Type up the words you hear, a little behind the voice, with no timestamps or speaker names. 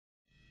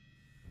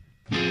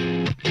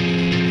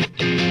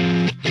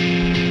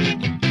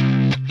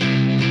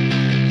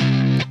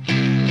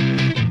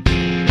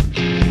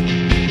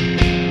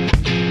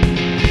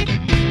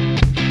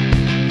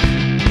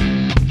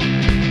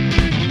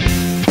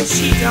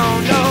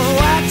don't know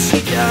what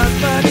she does,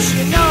 but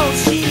she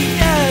knows she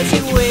does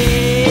it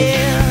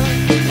well.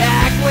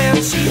 Like when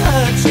she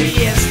hugged you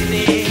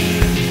yesterday.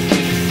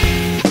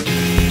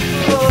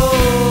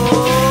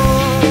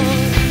 Oh,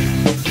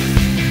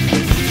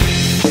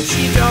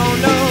 she don't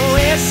know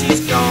where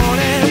she's gone,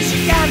 and she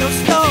got no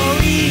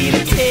story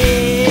to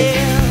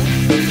tell.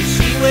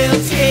 She will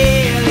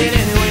tell it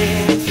anyway.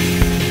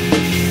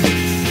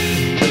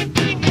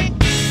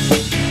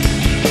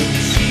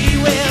 She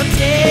will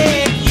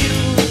take you,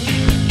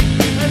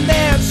 and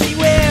then she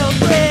will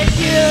break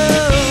you,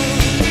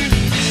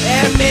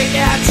 and make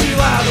out you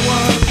are the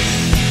one.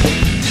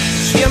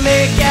 She'll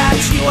make out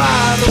you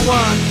are the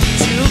one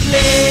to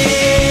blame.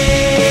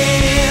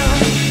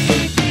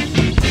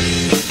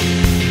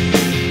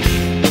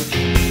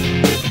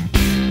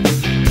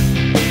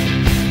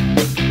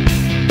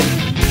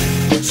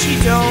 She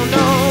don't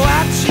know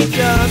what she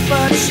does,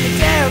 but she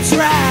dances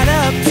right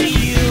up to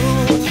you.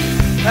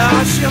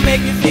 Oh, she'll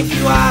make you think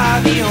you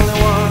are the only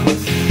one.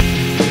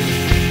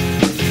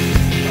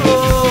 Oh,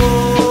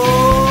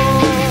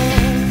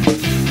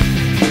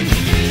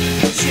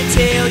 she'll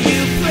tell you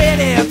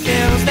pretty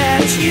things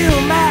that you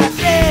might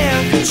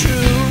think are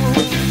true.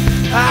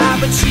 Ah,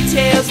 but she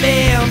tells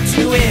them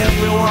to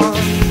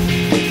everyone.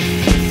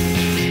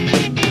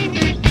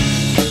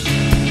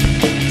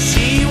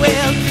 She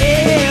will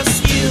kiss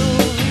you,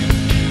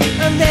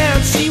 and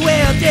then she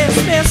will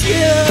dismiss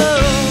you,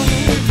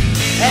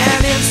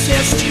 and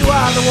insist you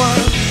are the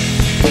one.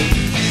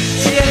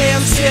 She'll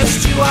insist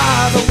you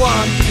are the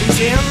one who's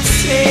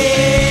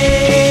insane.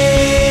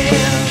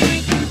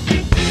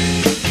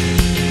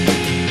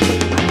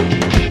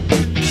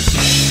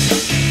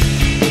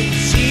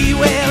 She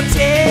will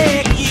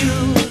take you,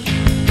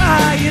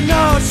 ah, you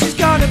know she's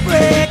gonna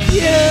break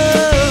you,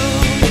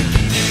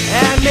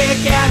 and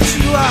make out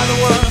you are the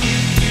one.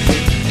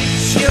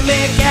 She'll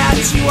make out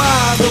you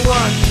are the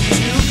one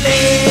to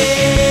blame.